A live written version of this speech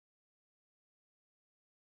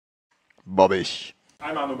Bobby.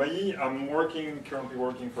 I'm Arnaud. I'm currently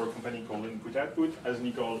working for a company called Input-Output. As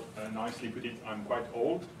Nicole nicely put it, I'm quite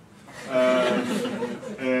old.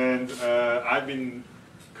 And I've been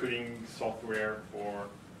coding software for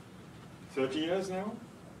 30 years now.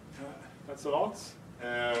 That's a lot.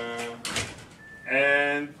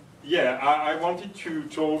 And yeah, I wanted to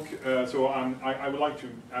talk, so I would like to,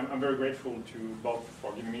 I'm very grateful to Bob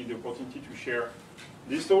for giving me the opportunity to share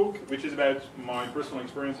this talk, which is about my personal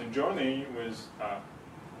experience and journey with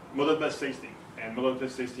model-based testing. And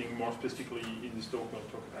model-based testing, more specifically in this talk, we'll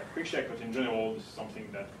talk about quickcheck, but in general, this is something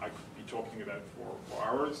that I could be talking about for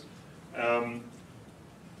hours.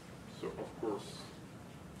 So, of course,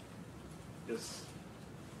 yes.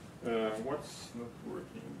 What's not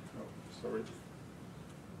working? Oh, sorry.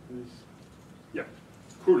 This. Yeah,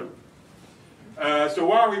 cool. So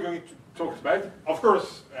what are we going to talk about? Of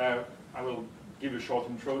course, I will give a short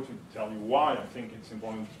intro to tell you why I think it's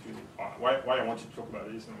important to, why I wanted to talk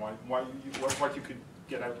about this and what you could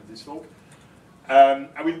get out of this talk.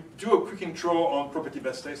 I will do a quick intro on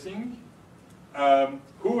property-based testing.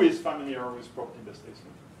 Who is familiar with property-based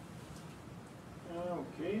testing?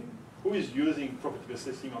 Okay. Who is using property-based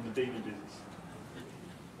testing on a daily basis?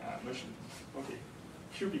 Okay.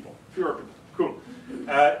 Fewer people. Cool.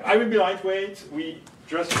 I will be lightweight. We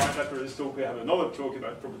just right after this talk we have another talk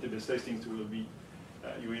about property-based testing, so we'll be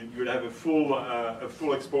you will have a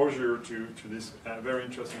full exposure to this very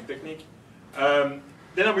interesting technique. Then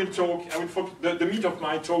I will talk. The meat of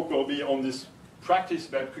my talk will be on this practice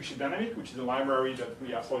about quickcheck-dynamic, which is a library that we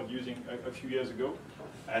have started using a few years ago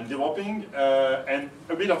and developing, and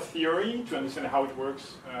a bit of theory to understand how it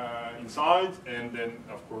works inside, and then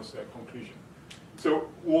of course a conclusion. So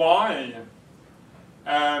why?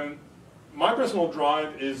 My personal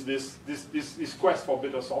drive is this quest for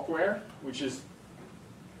better software, which is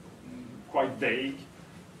quite vague.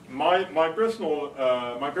 My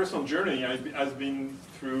personal journey has been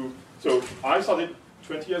through. So I started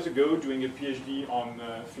 20 years ago doing a PhD on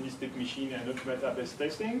finished machine and automata-based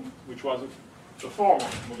testing, which was a form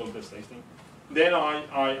of model-based testing. Then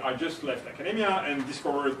I just left academia and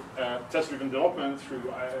discovered test-driven development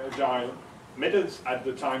through agile methods at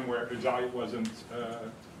the time where agile wasn't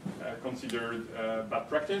considered bad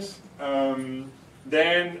practice.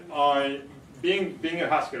 Then being a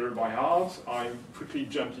Haskeller by heart, I quickly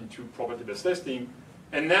jumped into property-based testing,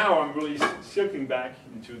 and now I'm really circling back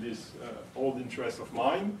into this old interest of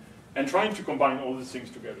mine and trying to combine all these things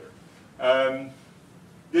together.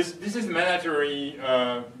 This is mandatory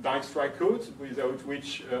direct strike code, without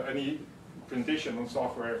which any presentation on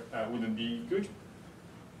software wouldn't be good.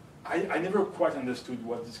 I never quite understood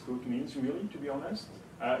what this code means, really, to be honest.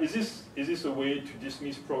 Is this a way to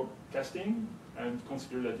dismiss testing and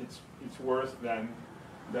consider that it's worse than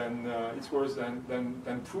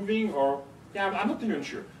proving? Or yeah, I'm not even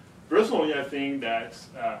sure. Personally, I think that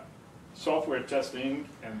software testing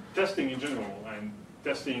and testing in general and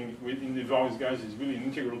testing within the various guys is really an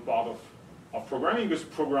integral part of programming, because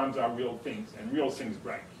programs are real things and real things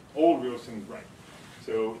break. All real things break.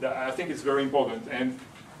 So I think it's very important. And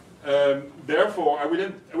therefore, I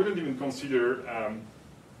wouldn't even consider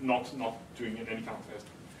not doing any kind of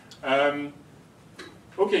testing.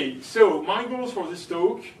 Okay, so my goals for this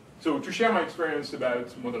talk, so to share my experience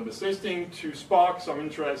about model-based testing, to spark some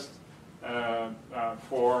interest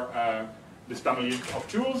for this family of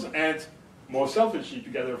tools, and more selfishly to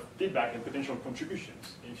gather feedback and potential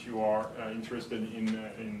contributions if you are interested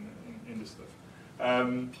in this stuff.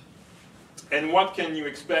 And what can you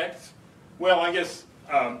expect? Well, I guess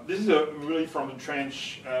this is really from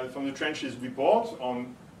the trenches report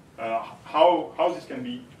on how this can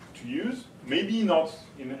be to use. Maybe not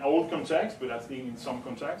in all context, but I think in some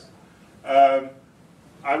context.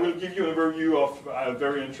 I will give you an overview of a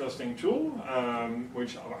very interesting tool,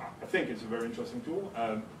 which I think is a very interesting tool,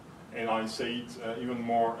 and I say it even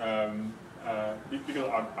more because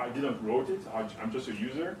I didn't wrote it. I'm just a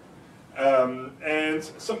user. And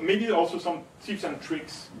maybe also some tips and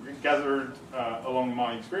tricks gathered along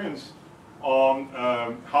my experience on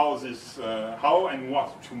how and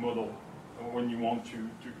what to model when you want to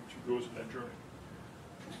go through that journey.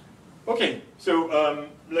 Okay, so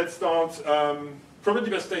let's start.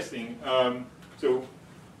 Property-based testing. So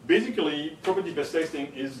basically, property-based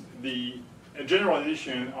testing is the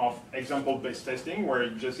generalization of example-based testing, where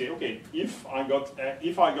you just say, okay, if I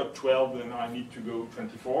got 12, then I need to go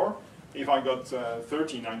 24. If I got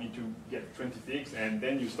 13, I need to get 26, and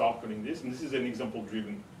then you start coding this. And this is an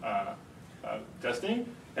example-driven testing.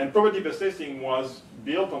 And property-based testing was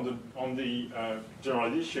built on the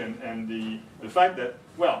generalization and the fact that,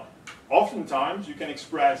 well, oftentimes you can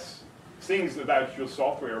express things about your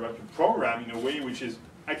software, about your program in a way which is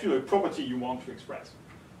actually a property you want to express.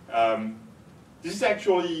 This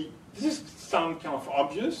sounds kind of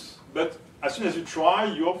obvious, but as soon as you try,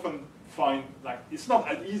 you often find like it's not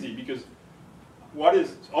as easy, because what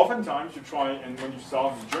is oftentimes you try, and when you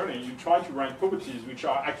start the journey, you try to write properties which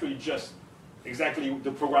are actually just exactly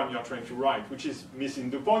the program you're trying to write, which is missing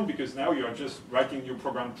the point, because now you're just writing your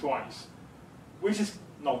program twice, which is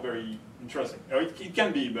not very interesting. It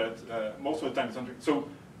can be, but most of the time it's not. So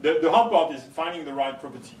the hard part is finding the right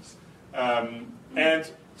properties.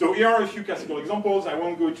 And so here are a few classical examples. I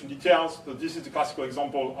won't go into details, but this is the classical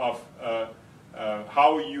example of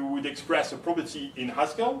how you would express a property in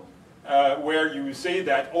Haskell, where you say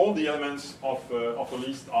that all the elements of a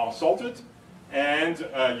list are sorted, and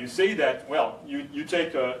you say that, well, you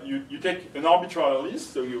take an arbitrary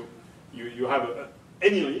list, so you have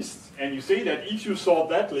any list, and you say that if you sort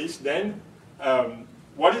that list, then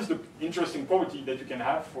what is the interesting property that you can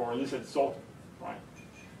have for a list that's sorted, right?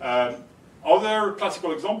 Other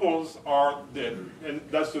classical examples are, and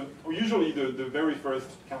that's usually the very first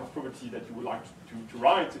kind of property that you would like to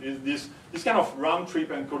write, is this kind of round trip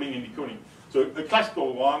encoding and decoding. So a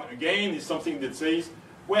classical one, again, is something that says,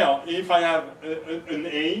 well, if I have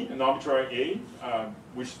an arbitrary A,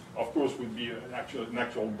 which of course would be an actual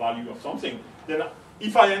value of something, then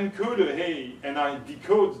if I encode a A and I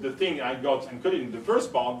decode the thing I got encoded in the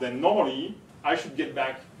first part, then normally I should get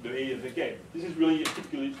back the A as a K. This is really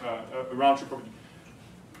typically a round trip property.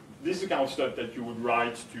 This is the kind of stuff that you would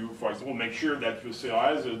write to, for example, make sure that your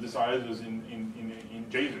serializers in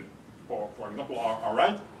JSON, for example, are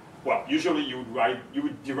right. Well, usually you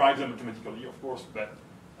would derive them automatically, of course, but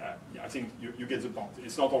yeah, I think you get the point.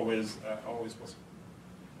 It's not always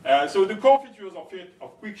possible. So the core features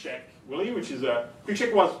of quickcheck, really, which is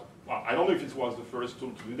quickcheck was, well, I don't know if it was the first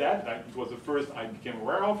tool to do that. It was the first I became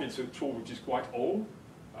aware of. It's a tool which is quite old,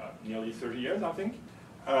 nearly 30 years, I think.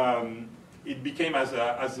 It became I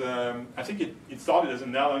think it started as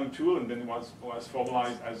an Erlang tool, and then was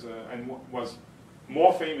formalized and was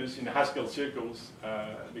more famous in Haskell circles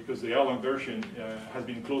because the Erlang version has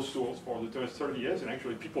been closed source for the first 30 years, and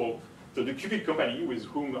actually so the Qubit company with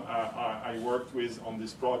whom I worked with on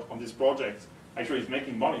this project actually is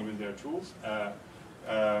making money with their tools.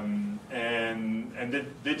 And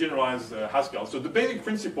they generalize Haskell. So the basic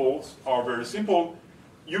principles are very simple.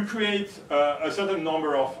 You create a certain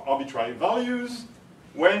number of arbitrary values.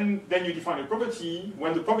 Then you define a property.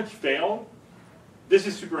 When the property fails, this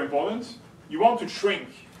is super important. You want to shrink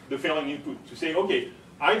the failing input to say, okay,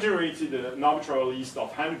 I generated an arbitrary list of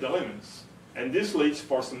 100 elements, and this list,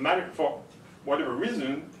 for whatever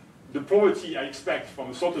reason, the property I expect from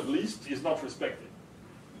a sorted list is not respected.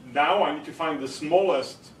 Now I need to find the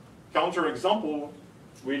smallest counterexample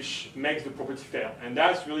which makes the property fail, and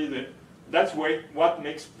that's really what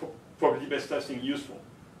makes property-based testing useful,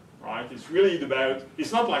 right? It's really about,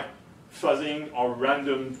 it's not like fuzzing or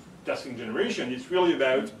random testing generation. It's really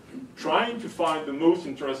about trying to find the most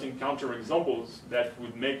interesting counterexamples that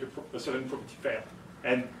would make a certain property fail,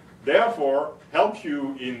 and therefore help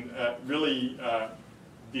you in really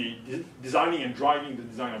designing and driving the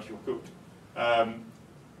design of your code.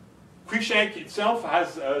 Quickcheck itself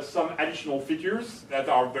has some additional features that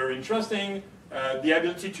are very interesting. The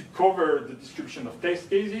ability to cover the description of test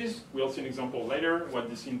cases. We'll see an example later what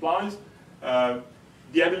this implies. The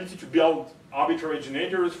ability to build arbitrary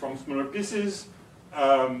generators from smaller pieces.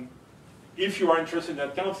 If you are interested in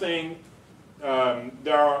that kind of thing,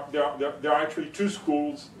 there are actually two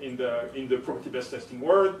schools in the property-based testing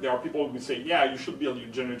world. There are people who say, yeah, you should build your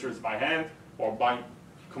generators by hand or by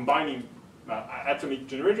combining atomic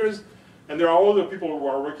generators. And there are other people who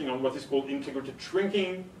are working on what is called integrated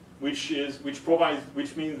shrinking, which means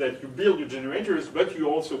that you build your generators, but you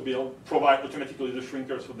also provide automatically the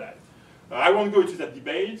shrinkers for that. I won't go into that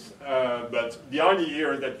debate, but the idea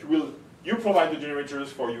here is that you provide the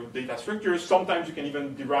generators for your data structures. Sometimes you can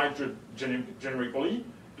even derive generically,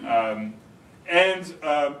 and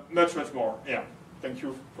much more. Yeah, thank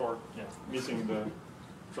you for missing the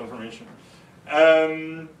transformation.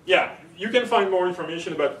 Yeah, you can find more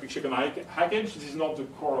information about quickcheck-dynamic package. This is not the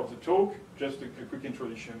core of the talk, just a quick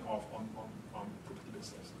introduction on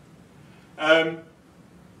property-based testing.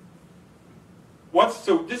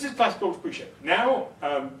 So this is classical quickcheck. Now,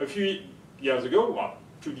 a few years ago, well,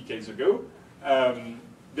 2 decades ago,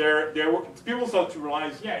 people started to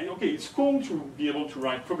realize, yeah, okay, it's cool to be able to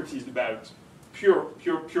write properties about pure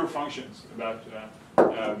functions, about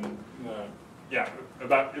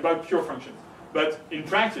pure functions. But in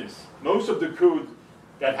practice, most of the code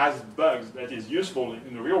that has bugs that is useful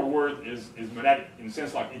in the real world is monadic, in the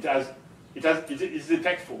sense like it has it's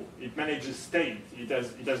detectful. It manages state. It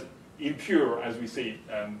has impure, as we say.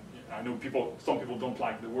 I know some people don't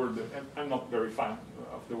like the word. I'm not very fan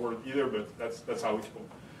of the word either, but that's how it's called.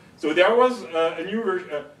 So there was a new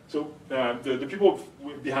version. The people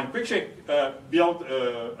behind QuickCheck built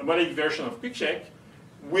a modified version of QuickCheck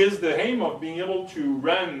with the aim of being able to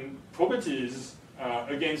run properties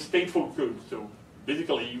against stateful code. So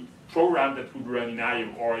basically, program that would run in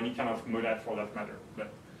IO or any kind of monad for that matter. But,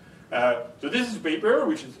 so this is a paper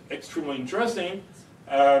which is extremely interesting.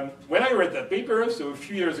 When I read that paper, so a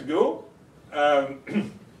few years ago,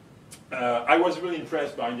 I was really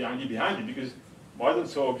impressed by the idea behind it because it wasn't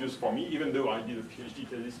so obvious for me, even though I did a PhD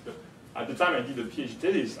thesis. But at the time I did a PhD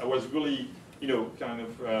thesis, I was really, kind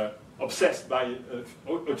of obsessed by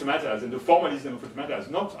automatas and the formalism of automatas,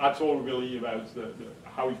 not at all really about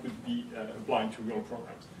how it could be applied to real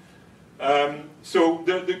programs. So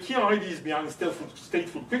the key ideas behind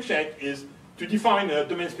stateful QuickCheck is to define a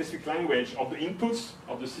domain-specific language of the inputs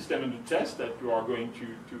of the system and the test that you are going to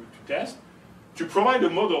test, to provide a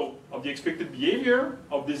model of the expected behavior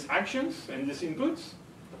of these actions and these inputs.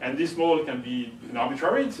 And this model can be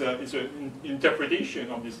arbitrary, it's an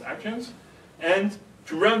interpretation of these actions, and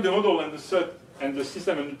to run the model and the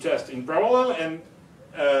system and the test in parallel and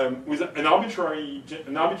with an arbitrarily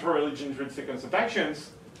generated sequence of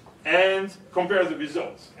actions and compare the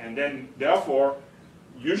results. And then, therefore,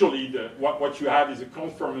 usually what you have is a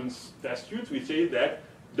conformance test suite. We say that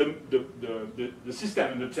the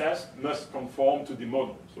system and the test must conform to the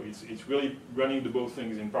model. So it's really running the both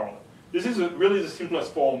things in parallel. This is really the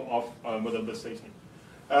simplest form of model-based testing.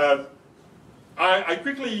 I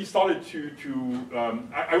quickly started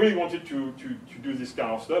I really wanted to do this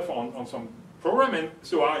kind of stuff on some program, and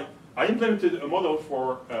so I implemented a model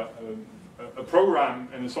for a program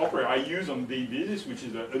and a software I use on a daily basis, which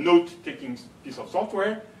is a note-taking piece of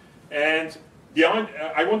software. And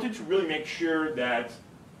I wanted to really make sure that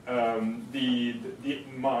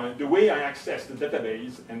the way I accessed the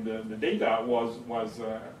database and the data was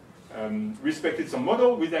respected some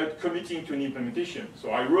model without committing to an implementation. So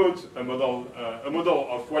I wrote a model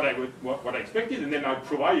of what I expected, and then I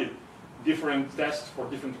provided different tests for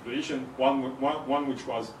different populations. One which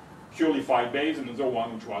was purely file-based, and another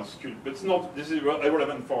one which was skewed. But it's not. This is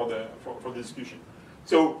irrelevant for the discussion.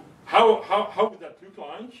 So how would that look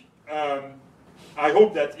like? I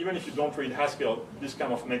hope that even if you don't read Haskell, this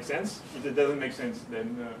kind of makes sense. If it doesn't make sense,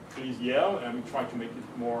 then please yell, and we try to make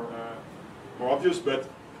it more obvious. But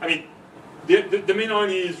I mean, the main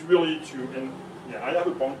idea is really to, and yeah, I have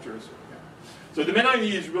a pointer. So the main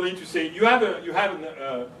idea is really to say you have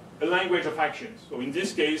a language of actions. So in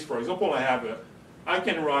this case, for example, I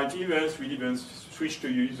can write events, read events, switch to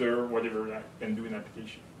user, whatever I can do in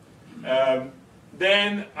application.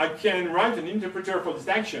 Then I can write an interpreter for these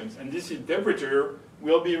actions, and this interpreter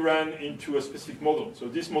will be run into a specific model. So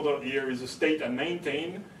this model here is a state and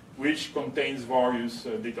maintain, which contains various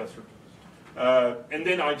data structures. And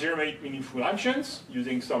then I generate meaningful actions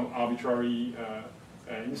using some arbitrary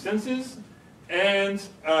instances, and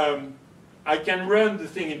I can run the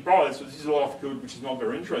thing in parallel. So this is a lot of code, which is not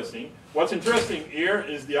very interesting. What's interesting here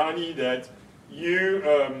is the idea that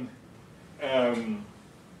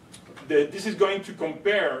this is going to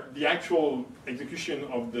compare the actual execution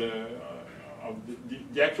of the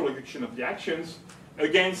actual execution of the actions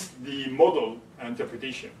against the model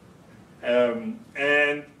interpretation,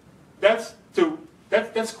 and that's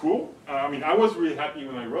cool. I mean, I was really happy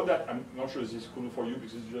when I wrote that. I'm not sure this is cool for you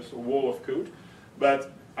because it's just a wall of code,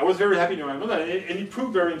 but I was very happy when I wrote that, and it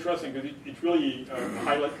proved very interesting because it really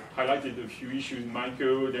highlighted a few issues in my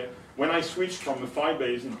code. When I switched from a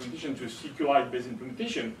file-based implementation to a SQLite-based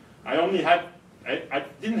implementation, I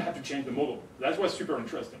didn't have to change the model. That was super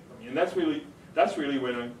interesting for me, and that's really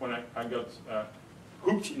when I got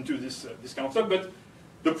hooked into this kind of stuff. But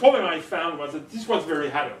the problem I found was that this was very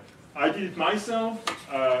ad hoc. I did it myself.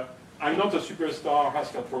 I'm not a superstar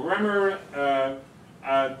Haskell programmer.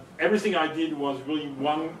 Everything I did was really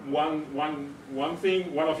one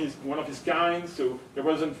thing, one of his kind. So there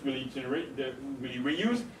wasn't really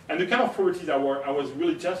reused. And the kind of properties I was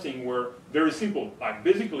really testing were very simple. Like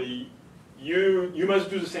basically, you must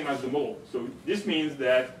do the same as the model. So this means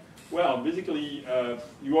that, well, basically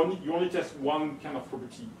you only test one kind of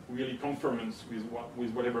property, really conformance with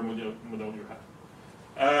whatever model you have.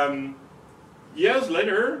 Years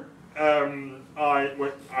later.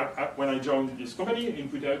 When I joined this company,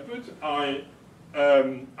 Input Output, I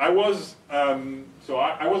was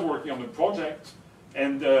working on a project,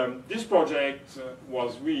 and this project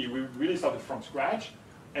we really started from scratch,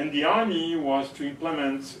 and the idea was to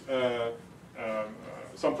implement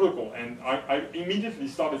some protocol, and I immediately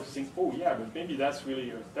started to think, oh yeah, but maybe that's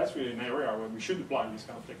really an area where we should apply these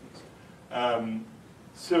kind of techniques.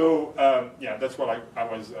 Yeah, that's what I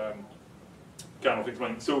was kind of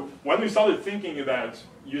explaining. So when we started thinking about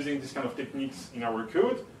using these kind of techniques in our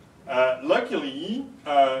code, luckily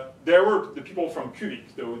there were the people from Cubic,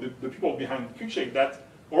 so the people behind QuickCheck that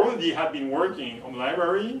already had been working on the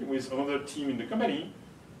library with another team in the company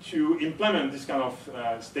to implement this kind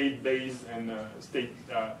of state-based and state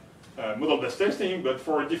model-based testing, but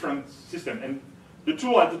for a different system. And the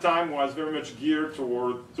tool at the time was very much geared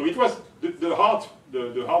toward, so it was, the heart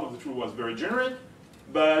of the tool was very generic,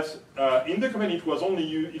 but in the company it was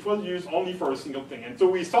used only for a single thing. And so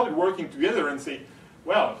we started working together and say,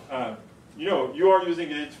 well, you are using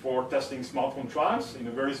it for testing smart contracts in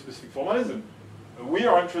a very specific formalism. We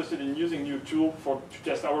are interested in using your tool to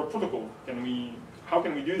test our protocol. How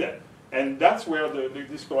can we do that? And that's where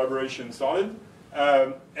this collaboration started.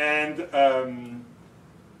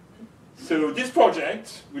 So this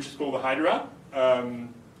project, which is called the Hydra,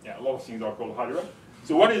 yeah, a lot of things are called Hydra.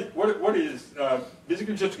 So what is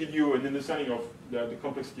basically just to give you an understanding of the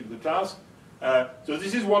complexity of the task. So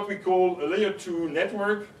this is what we call a layer 2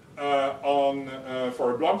 network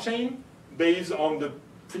for a blockchain based on the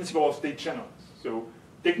principle of state channels. So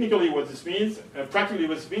technically what this means, practically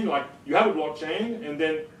what this means, like you have a blockchain, and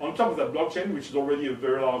then on top of that blockchain, which is already a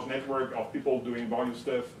very large network of people doing various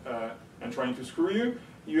stuff and trying to screw you,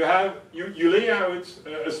 you lay out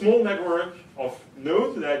a small network of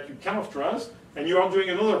nodes that you kind of trust, and you are doing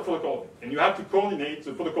another protocol, and you have to coordinate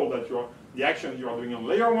the protocol that the action you are doing on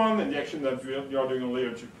layer 1 and the action that you are doing on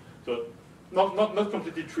layer 2. So not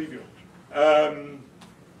completely trivial.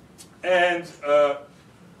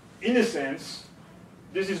 In a sense,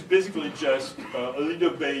 this is basically just a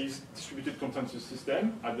leader-based distributed consensus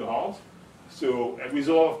system at the heart. So with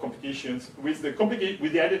a lot of complications, with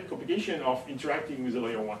the added complication of interacting with the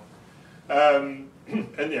layer 1.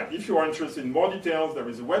 And yeah, if you are interested in more details, there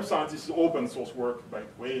is a website. This is open source work, by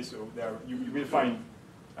the way. So there you will find.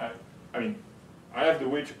 I mean, I have the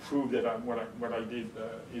way to prove that what I did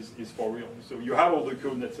is for real. So you have all the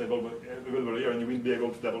code that's available here, and you will be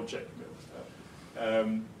able to double check. But,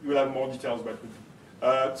 you will have more details about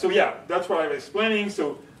it. So yeah, that's what I was explaining.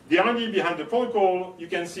 So the idea behind the protocol, you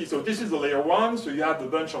can see, so this is the layer 1, so you have a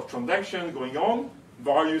bunch of transactions going on,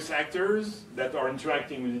 various actors that are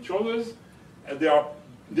interacting with each other. They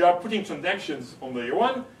are putting transactions on layer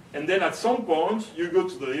 1, and then at some point, you go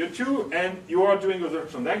to the layer 2, and you are doing other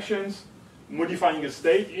transactions, modifying a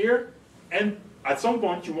state here, and at some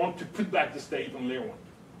point, you want to put back the state on layer 1.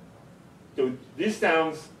 So this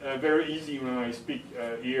sounds very easy when I speak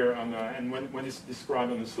here and when it's described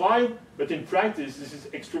on the slide, but in practice this is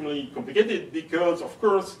extremely complicated because, of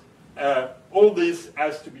course, all this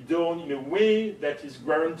has to be done in a way that is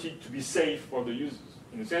guaranteed to be safe for the users.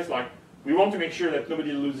 In a sense, like we want to make sure that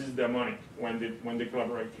nobody loses their money when they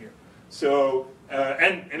collaborate here. So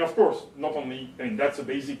and of course, not only, I mean, that's a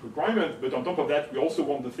basic requirement, but on top of that, we also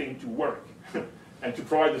want the thing to work and to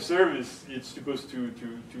provide the service it's supposed to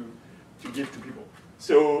give to people.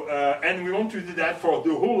 So, and we want to do that for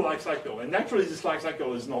the whole life cycle. And actually, this life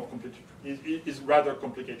cycle is not completely, it is rather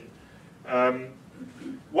complicated.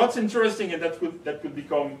 What's interesting, and that could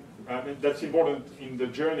become, that's important in the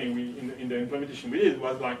journey, in the implementation we did,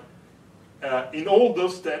 was like, in all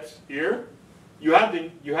those steps here, you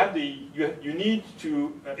need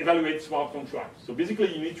to evaluate smart contracts. So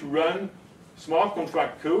basically, you need to run smart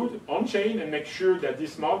contract code on chain and make sure that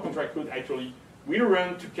this smart contract code actually will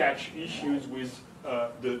run to catch issues with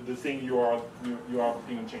the thing you are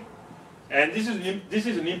putting on chain. And this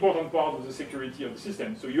is an important part of the security of the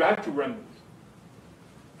system. So you have to run this.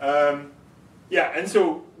 Yeah, and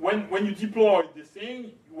so when you deploy this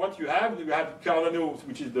thing, what you have Cardano,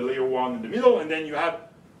 which is the layer 1 in the middle, and then you have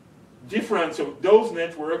different, so those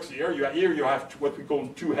networks here you have what we call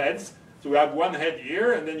two heads. So we have one head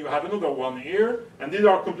here, and then you have another one here, and these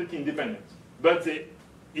are completely independent. But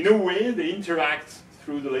in a way, they interact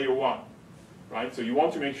through the layer 1, right? So you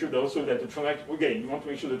want to make sure that also that the transaction, again, you want to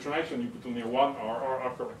make sure the transaction you put on layer 1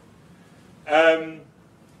 are correct.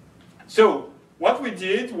 So what we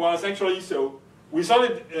did was actually, so we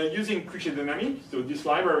started using quickcheck-dynamic, so this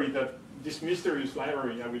library, this mysterious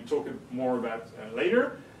library I will talk more about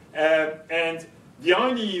later. And the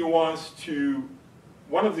idea was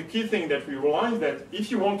one of the key things that we realized that if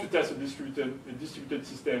you want to test a distributed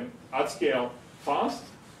system at scale fast,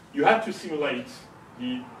 you have to simulate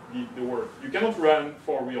the work. You cannot run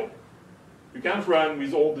for real. You can't run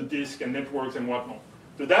with all the disk and networks and whatnot.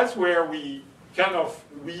 So that's where we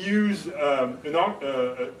use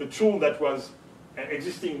a tool that was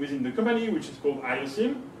existing within the company, which is called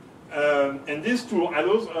IOSIM. And this tool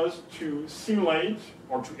allows us to simulate,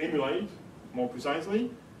 or to emulate, more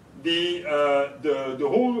precisely, the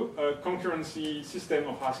whole concurrency system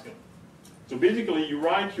of Haskell. So basically, you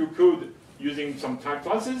write your code using some type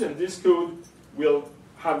classes, and this code will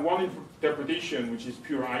have one interpretation, which is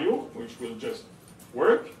pure I/O, which will just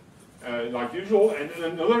work like usual, and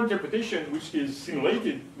another interpretation, which is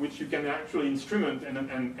simulated, which you can actually instrument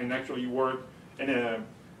and actually work,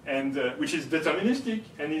 and which is deterministic,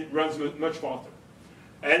 and it runs much faster.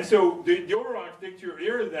 And so the overall architecture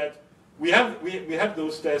here is that we have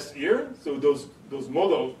those tests here. So those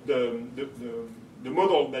models, the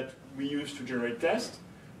model that we use to generate tests.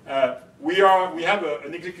 We have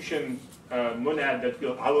an execution monad that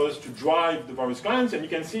will allow us to drive the various clients, and you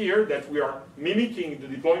can see here that we are mimicking the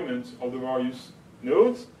deployment of the various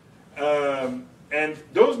nodes. And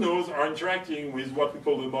those nodes are interacting with what we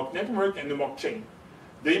call the mock network and the mock chain.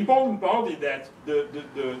 The important part is that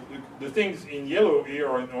the things in yellow here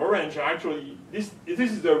or in orange are actually, this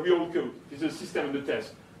is the real code. This is the system and the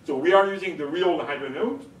test. So we are using the real Hydra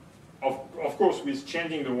node, of course with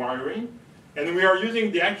changing the wiring, and we are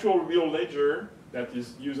using the actual real ledger that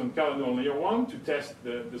is used on Cardano layer 1 to test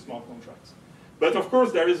the smart contracts. But of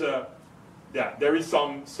course there is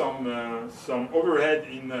some overhead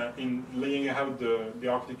in laying out the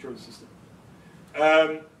architecture of the system.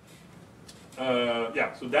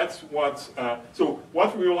 So that's what. So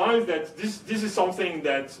what we realize that this is something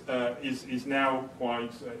that is now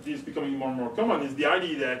quite is becoming more and more common, is the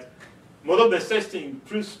idea that model-based testing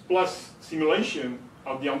plus simulation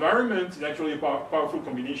of the environment is actually a powerful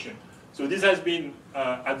combination. So this has been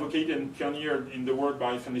advocated and pioneered in the work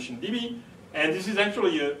by FoundationDB, and this is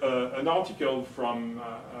actually an article from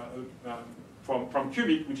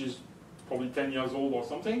Qubit, which is probably 10 years old or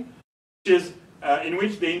something, which is in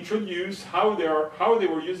which they introduce how they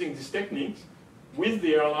were using this technique with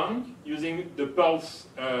the airline using the Pulse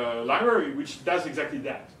library, which does exactly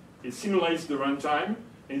that. It simulates the runtime,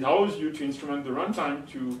 and it allows you to instrument the runtime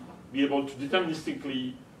to be able to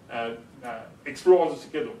deterministically explore the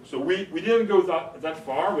schedule. So we didn't go that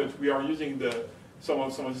far, but we are using some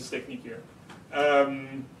of this technique here.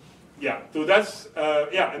 So that's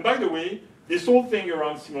and by the way, this whole thing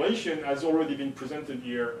around simulation has already been presented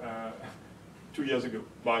here 2 years ago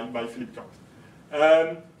by Philippe Carte.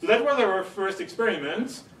 So that was our first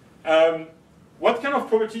experiment. What kind of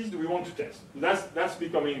properties do we want to test? That's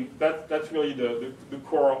really the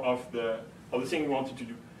core of the thing we wanted to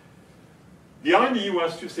do. The idea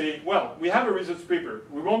was to say, well, we have a research paper.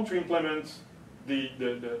 We want to implement the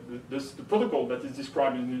protocol that is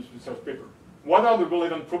described in this research paper. What are the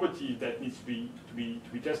relevant properties that needs to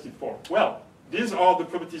be tested for? Well, these are the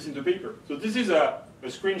properties in the paper. So this is a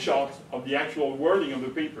screenshot of the actual wording of the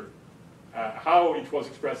paper, how it was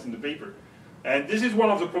expressed in the paper. And this is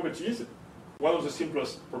one of the properties, one of the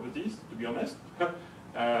simplest properties, to be honest,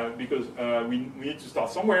 because we need to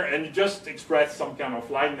start somewhere, and it just express some kind of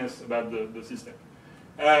liveness about the system.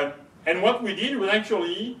 And what we did was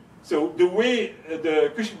actually, so the way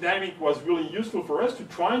the quickcheck-dynamic was really useful for us to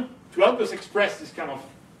try to help us express this kind of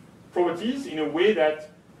properties in a way that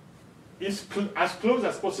is as close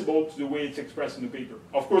as possible to the way it's expressed in the paper.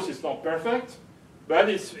 Of course, it's not perfect, but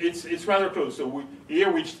it's rather close. So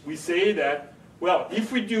here we say that, well,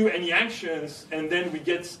 if we do any actions and then we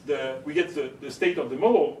get the state of the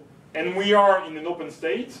model, and we are in an open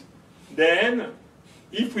state, then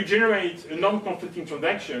if we generate a non-conflicting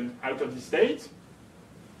transaction out of this state,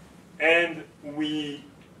 and we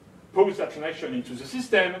pose that transaction into the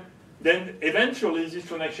system, then eventually this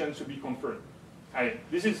transaction should be confirmed.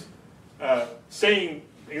 This is saying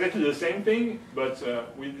exactly the same thing, but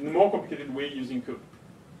in a more complicated way using code.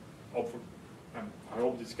 Hopefully. I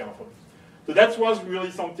hope this kind of works. So that was really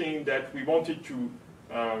something that we wanted to,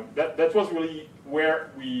 that was really where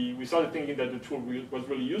we started thinking that the tool was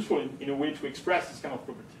really useful in a way to express this kind of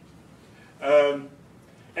property.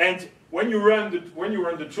 And when you run the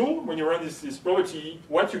tool, when you run this property,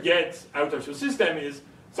 what you get out of your system is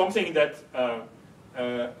something that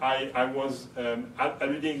I was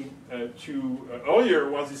alluding to earlier,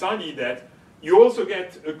 was this idea that you also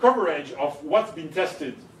get a coverage of what's been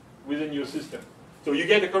tested within your system. So you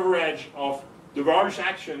get a coverage of the various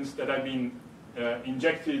actions that have been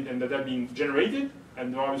injected and that have been generated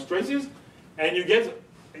and various traces, and you get,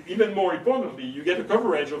 even more importantly, you get a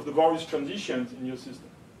coverage of the various transitions in your system.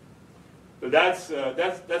 So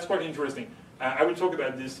that's quite interesting. I will talk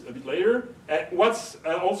about this a bit later. What's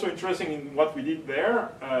also interesting in what we did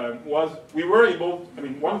there was we were able,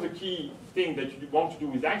 one of the key things that you want to do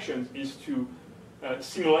with actions is to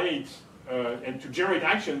simulate and to generate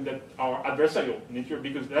actions that are adversarial in nature,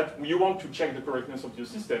 because that you want to check the correctness of your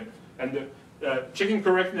system. And checking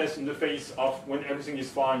correctness in the face of when everything is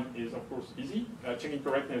fine is, of course, easy. Checking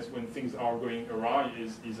correctness when things are going awry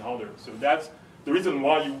is harder. So that's the reason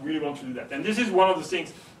why you really want to do that. And this is one of the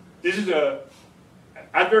things. This is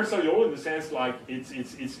adversarial in the sense like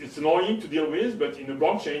it's annoying to deal with, but in a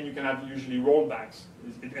blockchain you can have usually rollbacks,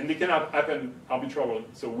 and they cannot happen arbitrarily.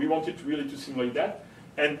 So we wanted to really simulate that,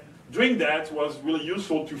 and doing that was really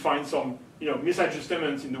useful to find some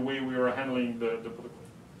misadjustments in the way we were handling the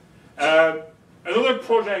protocol. Another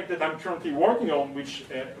project that I'm currently working on,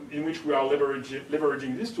 in which we are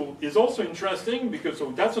leveraging this tool, is also interesting because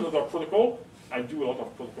that's another protocol. I do a lot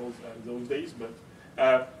of protocols those days, but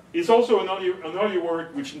it's also an early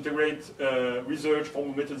work which integrates research,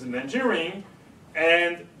 formal methods, and engineering.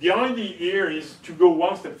 And the idea here is to go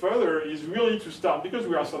one step further, is really to start, because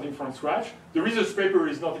we are starting from scratch, the research paper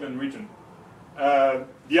is not even written.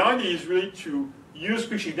 The idea is really to use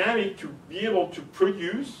quickcheck-dynamic to be able to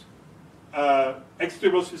produce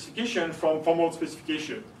executable specification from formal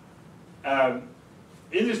specification. In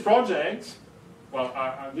this project, well,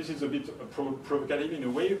 this is a bit provocative in a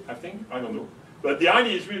way, I think, I don't know. But the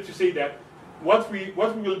idea is really to say that what we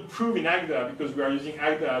will prove in Agda, because we are using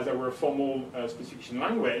Agda as our formal specification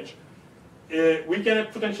language, we can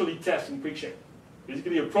potentially test in quickcheck.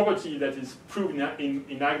 Basically, a property that is proven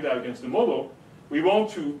in Agda against the model, we want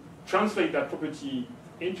to translate that property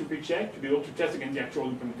into quickcheck to be able to test against the actual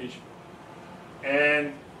implementation.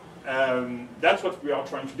 And that's what we are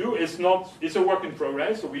trying to do. It's a work in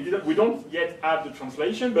progress, so we don't yet have the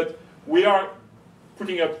translation, but we are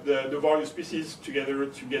putting up the various pieces together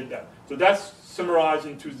to get that. So that's summarized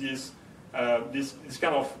into this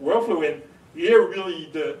kind of workflow. And here, really,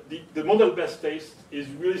 the model-based test is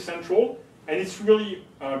really central, and it's really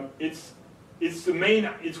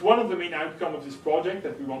it's one of the main outcomes of this project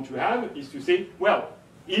that we want to have, is to say, well,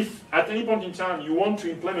 if at any point in time you want to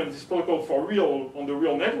implement this protocol for real on the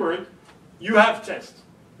real network, you have tests.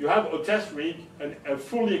 You have a test rig and a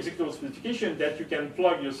fully executable specification that you can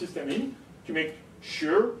plug your system in to make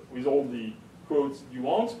sure, with all the quotes you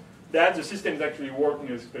want, that the system is actually working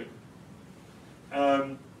as expected.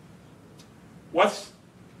 What's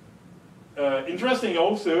interesting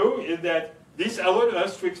also is that this allowed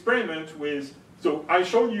us to experiment with. So I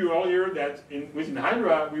showed you earlier that within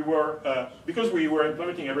Hydra, we were because we were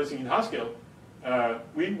implementing everything in Haskell,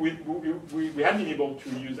 we had been able to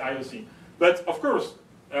use IOC. But of course,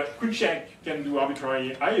 quickcheck can do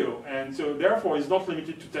arbitrary I/O, and so therefore it's not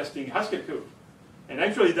limited to testing Haskell code. And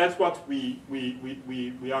actually, that's what we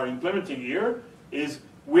are implementing here. Is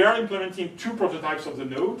we are implementing two prototypes of the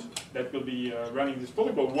node that will be running this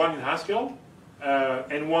protocol, one in Haskell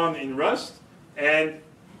and one in Rust. And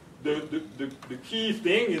the key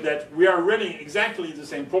thing is that we are running exactly the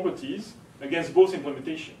same properties against both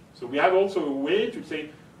implementations. So we have also a way to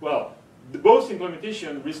say, well, both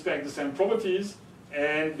implementations respect the same properties,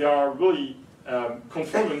 and they are really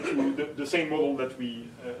conforming to the same model that we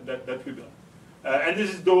built. And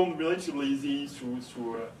this is done relatively easy through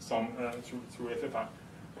FFI.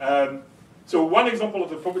 So one example of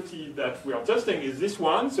the property that we are testing is this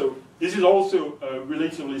one. So this is also a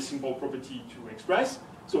relatively simple property to express.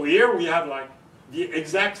 So here we have like the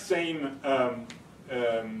exact same.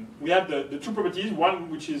 We have the two properties. One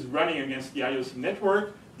which is running against the IOC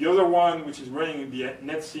network. The other one which is running the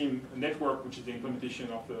NetSim network, which is the implementation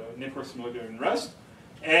of the network simulator in Rust.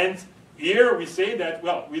 And here we say that,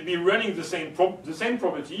 well, we'll be running the same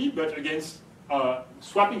property, but against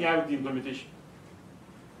swapping out the implementation.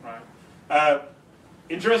 Right.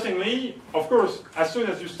 Interestingly, of course, as soon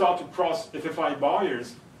as you start to cross FFI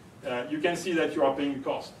barriers, you can see that you are paying a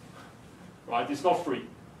cost. Right? It's not free.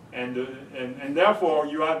 And therefore,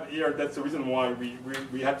 you have here, that's the reason why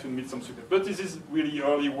we had to meet some success. But this is really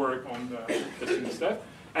early work on testing this stuff.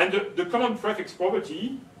 And the common prefix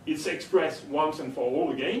property is expressed once and for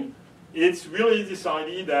all again. It's really this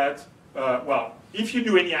idea that, well, if you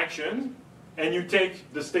do any action and you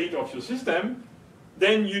take the state of your system,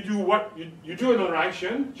 then you do you do another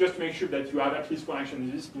action, just to make sure that you have at least one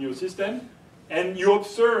action in your system, and you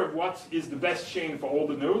observe what is the best chain for all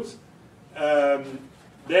the nodes.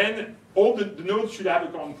 Then all the nodes should have a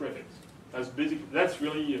common prefix. That's basically, that's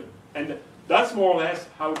really, and that's more or less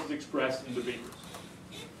how it is expressed in the papers.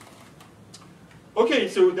 Okay,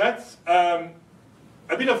 so that's a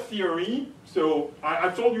bit of theory. So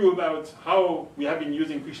I've told you about how we have been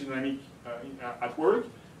using quickcheck-dynamic at work.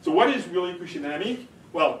 So what is really quickcheck-dynamic?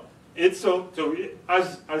 Well, it's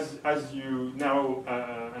as you now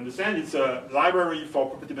understand, it's a library for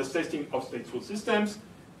property-based testing of stateful systems.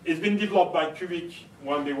 it's been developed by Cubic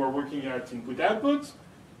when they were working at input-output,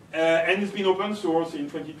 and it's been open source in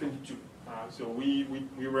 2022. So we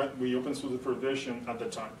open sourced the first version at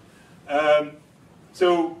that time.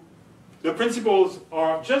 So the principles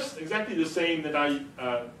are just exactly the same that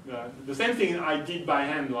the same thing I did by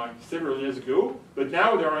hand like several years ago, but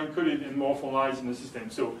now they are encoded and more formalized in the system.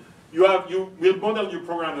 So you will model your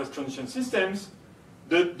program as transition systems.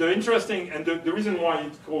 The interesting and the reason why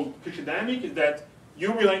it's called quickcheck-dynamic is that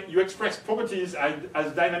you express properties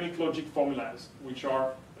as dynamic logic formulas, which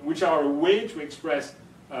are a way to express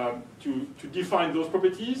to define those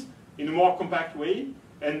properties in a more compact way,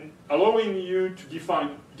 and allowing you to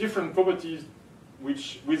define different properties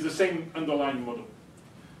with the same underlying model.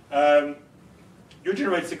 You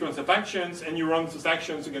generate sequence of actions, and you run those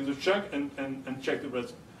actions against the check and check the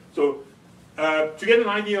result. So to get an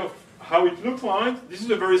idea of how it looks like, this is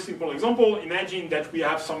a very simple example. Imagine that we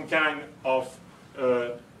have some kind of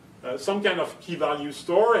key value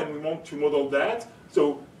store, and we want to model that.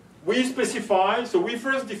 So we specify. So we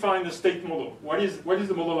first define the state model. What is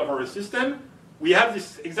the model of our system? We have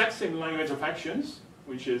this exact same language of actions,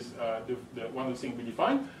 which is one of the things we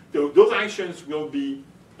define. So those actions will be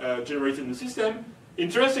generated in the system.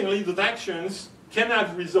 Interestingly, those actions can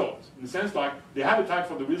have results, in the sense like they have a type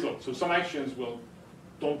for the result. So some actions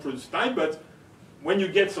don't produce type, but when you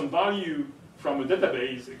get some value from a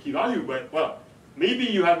database, a key value, well, maybe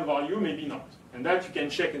you have a value, maybe not. And that you can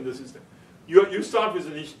check in the system. You start with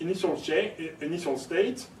an initial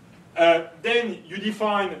state, then you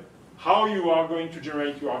define how you are going to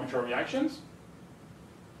generate your arbitrary actions.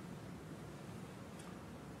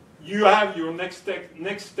 You have your next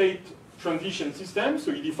state transition system.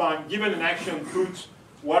 So you define, given an action, put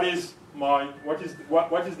what is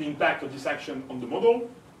the impact of this action on the model,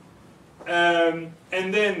 and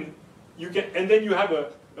then you have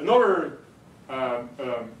another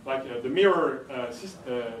the mirror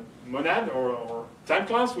monad or type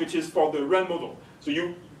class, which is for the run model. So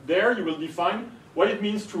you will define what it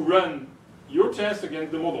means to run your test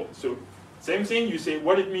against the model. So same thing, you say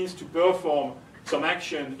what it means to perform some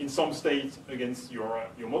action in some state against your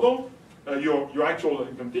model, your actual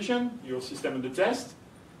implementation, your system and the test,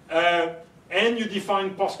 and you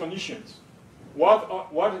define post conditions.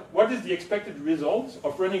 What is the expected result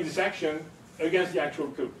of running this action against the actual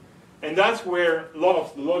code? And that's where a lot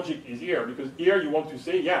of the logic is here, because here you want to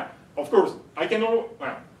say, yeah, of course,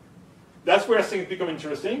 that's where things become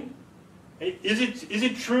interesting. Is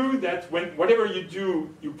it true that whatever you do,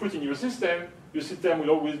 you put in your system will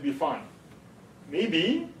always be fine?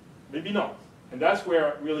 Maybe, maybe not. And that's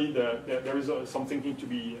where really there is some thinking to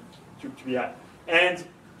be had. And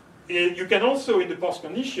you can also, in the post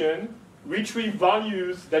condition, retrieve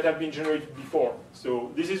values that have been generated before.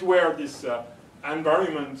 So this is where this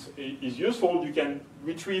environment is useful. You can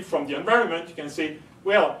retrieve from the environment. You can say,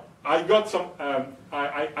 well, I got some.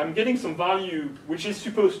 I'm getting some value which is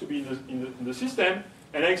supposed to be in the system,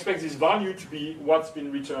 and I expect this value to be what's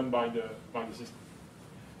been returned by the system.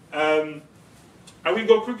 I will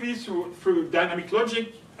go quickly through dynamic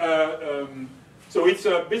logic. So it's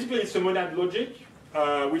basically it's a monad logic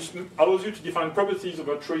which allows you to define properties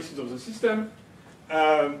about traces of the system.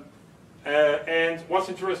 And what's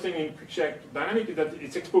interesting in quickcheck-dynamic is that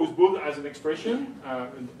it's exposed both as an expression,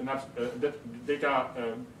 a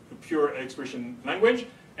pure expression language,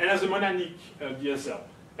 and as a monadic DSL.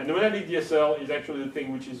 And the monadic DSL is actually the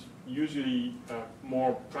thing which is usually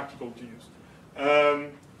more practical to use.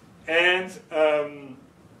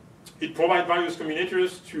 It provides various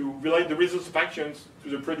combinators to relate the results of actions to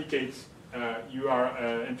the predicates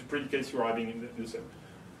and to predicates you are having in the system.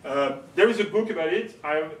 There is a book about it.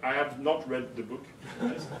 I have not read the book.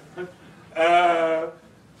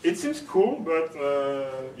 It seems cool, but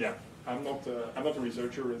yeah, I'm not a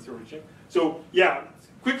researcher or a theoretician. So yeah,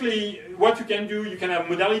 quickly, what you can do, you can have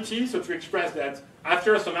modality, so to express that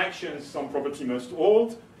after some actions, some property must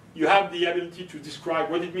hold. You have the ability to describe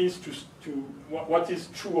what it means what is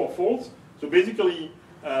true or false. So basically,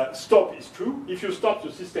 stop is true. If you stop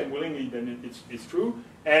the system willingly, then it's true.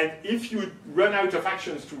 And if you run out of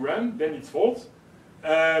actions to run, then it's false.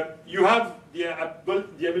 You have the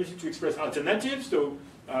ability to express alternatives. So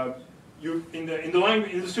in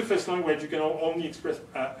the surface language, you can only express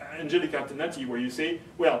angelic alternative, where you say,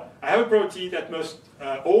 well, I have a property that must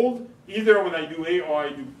hold either when I do A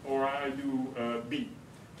or I do B.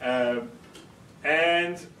 And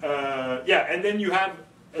then you have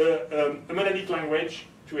a monadic language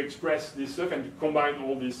to express this stuff and to combine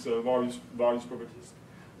all these various properties.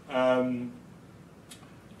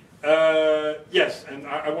 Yes, and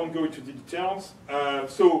I won't go into the details.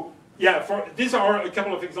 So yeah, these are a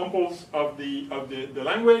couple of examples of the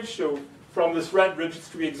language. So from the thread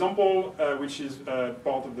registry example, which is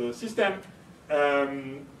part of the system,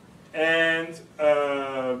 the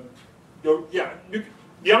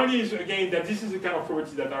idea is again that this is the kind of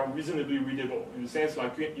properties that are reasonably readable in the sense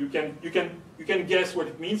like you can guess what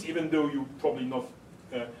it means even though you probably not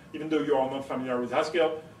even though you are not familiar with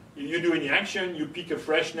Haskell. You do any action, you pick a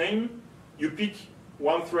fresh name, you pick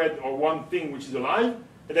one thread or one thing which is alive,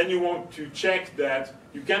 and then you want to check that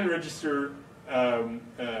you can register.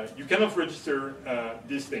 You cannot register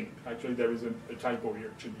this thing. Actually, there is a typo here.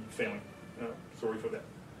 It should be failing. Sorry for that.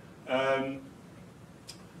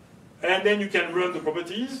 And then you can run the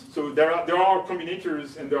properties. So there are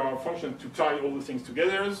combinators and there are functions to tie all the things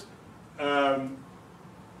together. And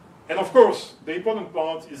of course, the important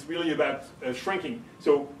part is really about shrinking.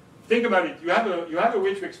 So think about it. You have a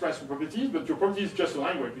way to express your properties, but your property is just a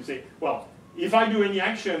language. You say, well, if I do any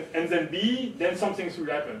action and then B, then something will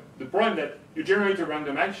happen. The problem that you generate a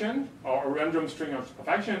random action or a random string of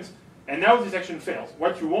actions, and now this action fails.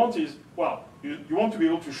 What you want is, well, you want to be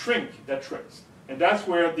able to shrink that trace. And that's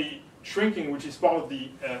where the shrinking, which is part of the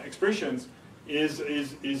expressions, is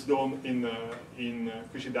done in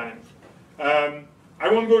quickcheck-dynamic. I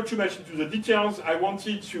won't go too much into the details. I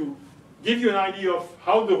wanted to give you an idea of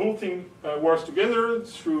how the whole thing works together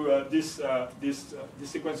through this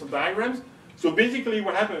sequence of diagrams. So basically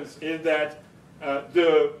what happens is that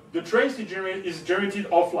the trace is generated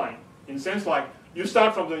offline, in the sense like you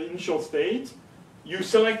start from the initial state, you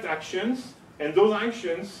select actions, and those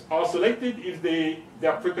actions are selected if their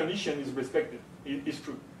precondition is respected, is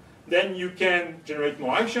true. Then you can generate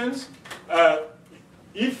more actions.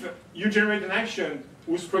 If you generate an action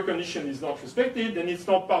whose precondition is not respected, then it's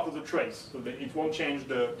not part of the trace, so that it won't change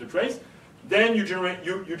the trace. Then you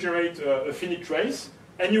generate a finite trace,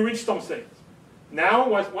 and you reach some state. Now,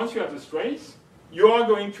 once you have this trace, you are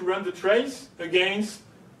going to run the trace against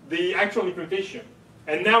the actual implementation.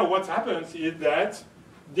 And now what happens is that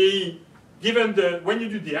when you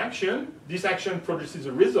do the action, this action produces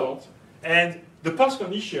a result, and the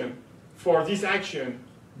postcondition for this action,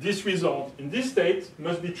 this result in this state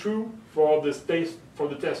must be true for the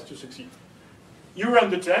test to succeed. You run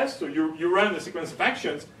the test, so you run a sequence of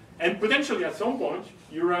actions, and potentially at some point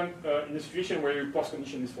you run in a situation where your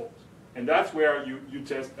postcondition is false, and that's where you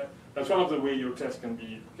test. That's one of the ways your test can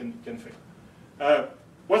fail.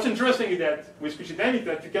 What's interesting is that with quickcheck-dynamic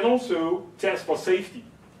that you can also test for safety,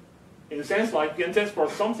 in the sense like you can test for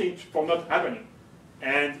something from not happening,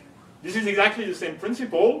 and this is exactly the same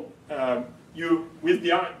principle. With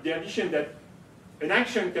the addition that an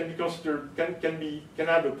action can be considered can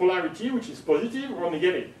have a polarity which is positive or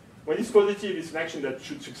negative. When it's positive, it's an action that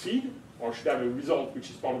should succeed or should have a result which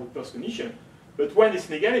is part of the postcondition. But when it's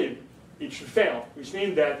negative, it should fail, which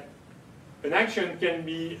means that an action can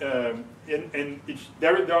be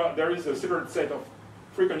there is a separate set of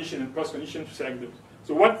precondition and postcondition to select those.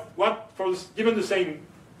 So given the same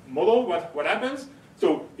model, what happens?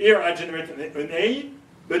 So here I generate an A,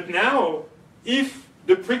 but now if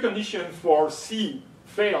the precondition for C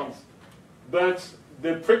fails, but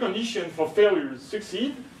the precondition for failure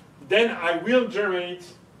succeed, then I will generate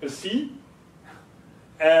a C,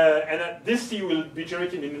 and this C will be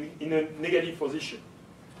generated in a negative position.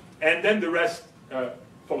 And then the rest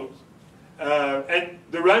follows. And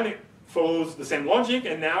the run follows the same logic,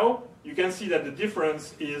 and now you can see that the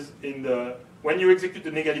difference is when you execute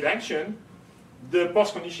the negative action, the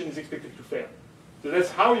postcondition is expected to fail. So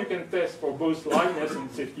that's how you can test for both liveness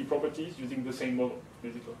and safety properties using the same model,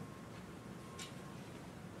 basically.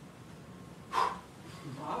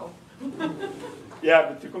 Wow. Yeah,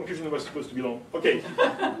 but the conclusion was supposed to be long. Okay,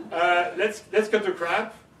 let's cut the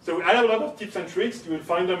crap. So I have a lot of tips and tricks. You will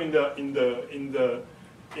find them in the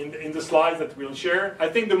slides that we'll share. I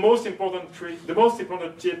think the most important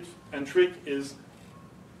tip and trick is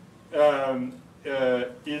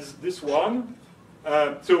this one.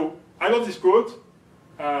 So I love this quote.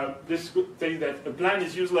 This quote says that a plan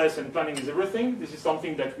is useless and planning is everything. This is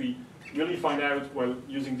something that we really find out while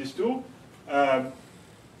using this tool. Yeah,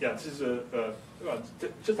 this is it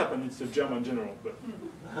just happened. It's a German general, but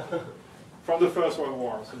from the First World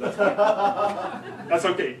War, so that's fine. That's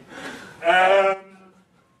okay.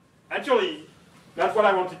 Actually, that's what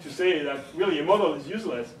I wanted to say. That really a model is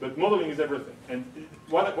useless, but modeling is everything. And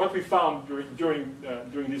what we found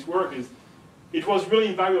during this work is it was really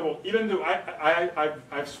invaluable. Even though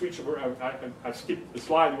I've switched over, I've skipped the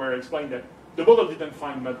slide where I explained that the model didn't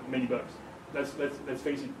find many bugs. Let's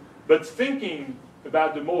face it. But thinking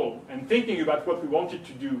about the model and thinking about what we wanted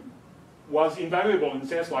to do was invaluable in the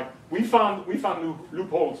sense like we found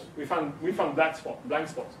loopholes, we found blank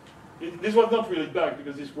spots, this was not really bugs,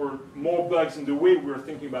 because these were more bugs in the way we were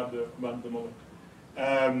thinking about the model.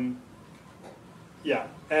 Yeah,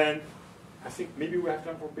 and I think maybe we have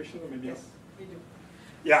time for questions, or maybe yes, we do.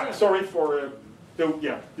 Yeah, sorry for, so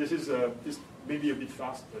yeah, this is this may be a bit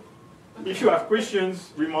fast, but if you have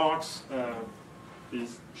questions, remarks,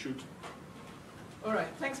 please shoot. All right,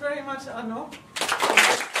 thanks very much, Arnaud.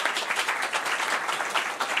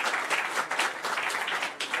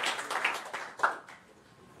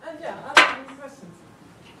 And yeah, are there any questions?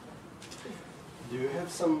 Do you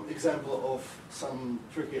have some example of some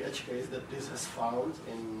tricky edge case that this has found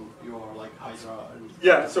in your like Hydra? And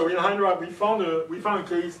yeah, so in Hydra we found a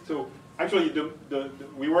case. So actually,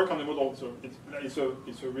 we work on the model, so it's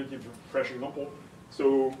a really fresh example.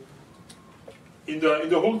 So in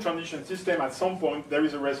the whole transition system, at some point there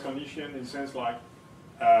is a rest condition, in the sense like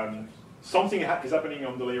something is happening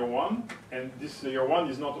on the layer 1, and this layer 1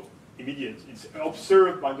 is not immediate. It's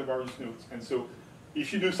observed by the various nodes, and so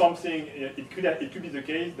if you do something, it could be the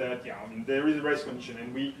case that there is a rest condition,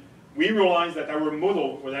 and we realized that our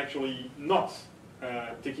model was actually not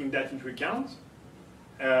taking that into account,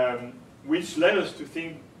 which led us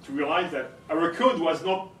to realize that our code was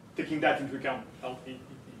not taking that into account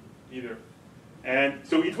either. And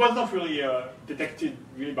so it was not really detected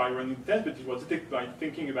really by running the test, but it was detected by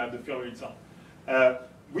thinking about the failure itself.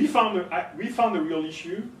 We found a real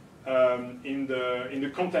issue in the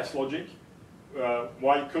contest logic.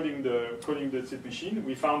 While coding the state machine,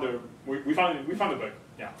 we found a bug.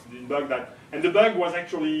 Yeah, the bug and the bug was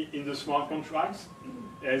actually in the smart contracts,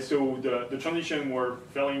 and so the transition were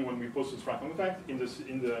failing when we posted smart contract in the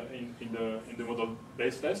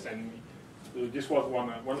model-based test, and this was one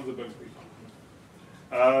of the bugs we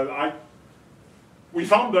found. We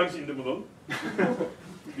found bugs in the model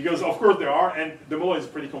because of course there are, and the model is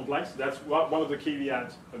pretty complex. That's one of the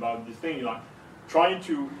caveats about this thing. Like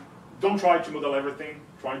don't try to model everything.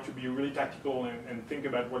 Try to be really tactical and think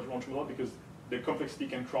about what you want to model, because the complexity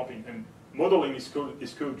can crop in. And modeling is code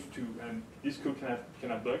too, and this code can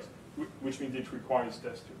have bugs, which means it requires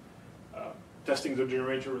test too. Testing the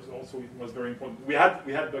generators also was very important. We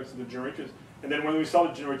had bugs in the generators, and then when we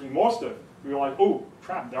started generating more stuff, we were like, oh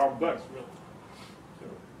crap, there are bugs really. So.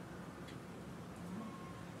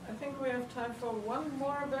 I think we have time for one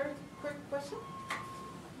more very quick question.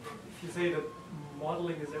 If you say that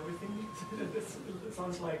modeling is everything, it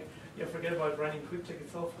sounds like, forget about running quickcheck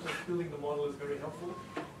itself, just building the model is very helpful.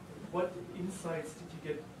 What insights did you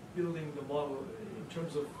get building the model in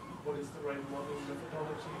terms of what is the right modeling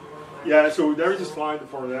methodology? Yeah, so there is a slide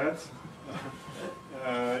for that.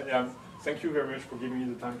 Yeah, thank you very much for giving me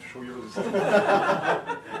the time to show you this.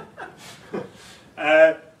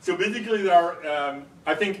 So basically there are,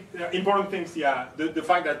 I think, important things, the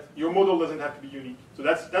fact that your model doesn't have to be unique. So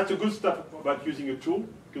that's a good stuff about using a tool,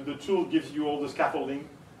 because the tool gives you all the scaffolding,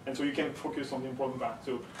 and so you can focus on the important part.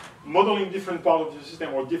 So modeling different part of the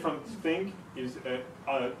system or different thing is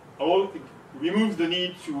removes the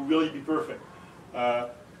need to really be perfect.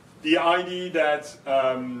 The idea that,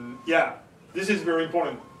 this is very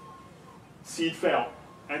important. See it fail.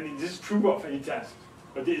 And this is true of any test.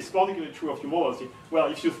 But it's particularly true of your model.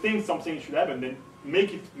 Well, if you think something should happen, then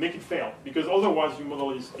make it fail, because otherwise your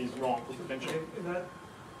model is wrong potentially. In that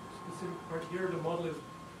specific part here, the model is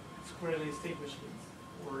squarely state machines,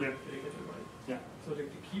 or did I get it right? Yeah. So the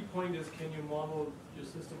key point is, can you model your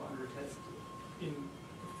system under test in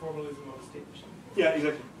the formalism of a state machine? Yeah,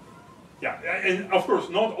 exactly. Yeah, and of course,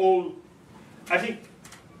 not all. I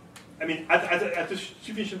mean, at a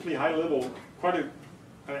sufficiently high level, quite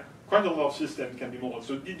a lot of systems can be modeled.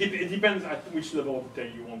 So it depends at which level of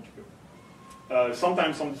detail you want to go.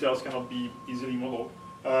 Sometimes some details cannot be easily modeled.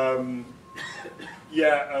 And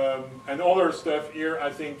other stuff here, I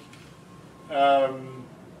think,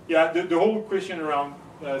 the whole question around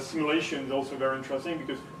simulation is also very interesting,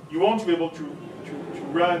 because you want to be able to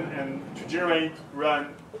run and to generate,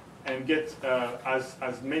 run, and get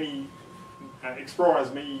as many, explore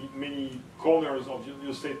as many corners of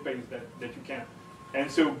your state space that you can. And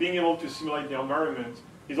so being able to simulate the environment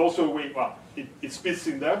is also a way, well, it speeds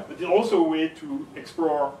things up, but it's also a way to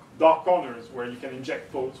explore dark corners where you can inject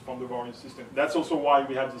thoughts from the various systems. That's also why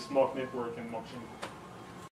we have this mock network and mock chain.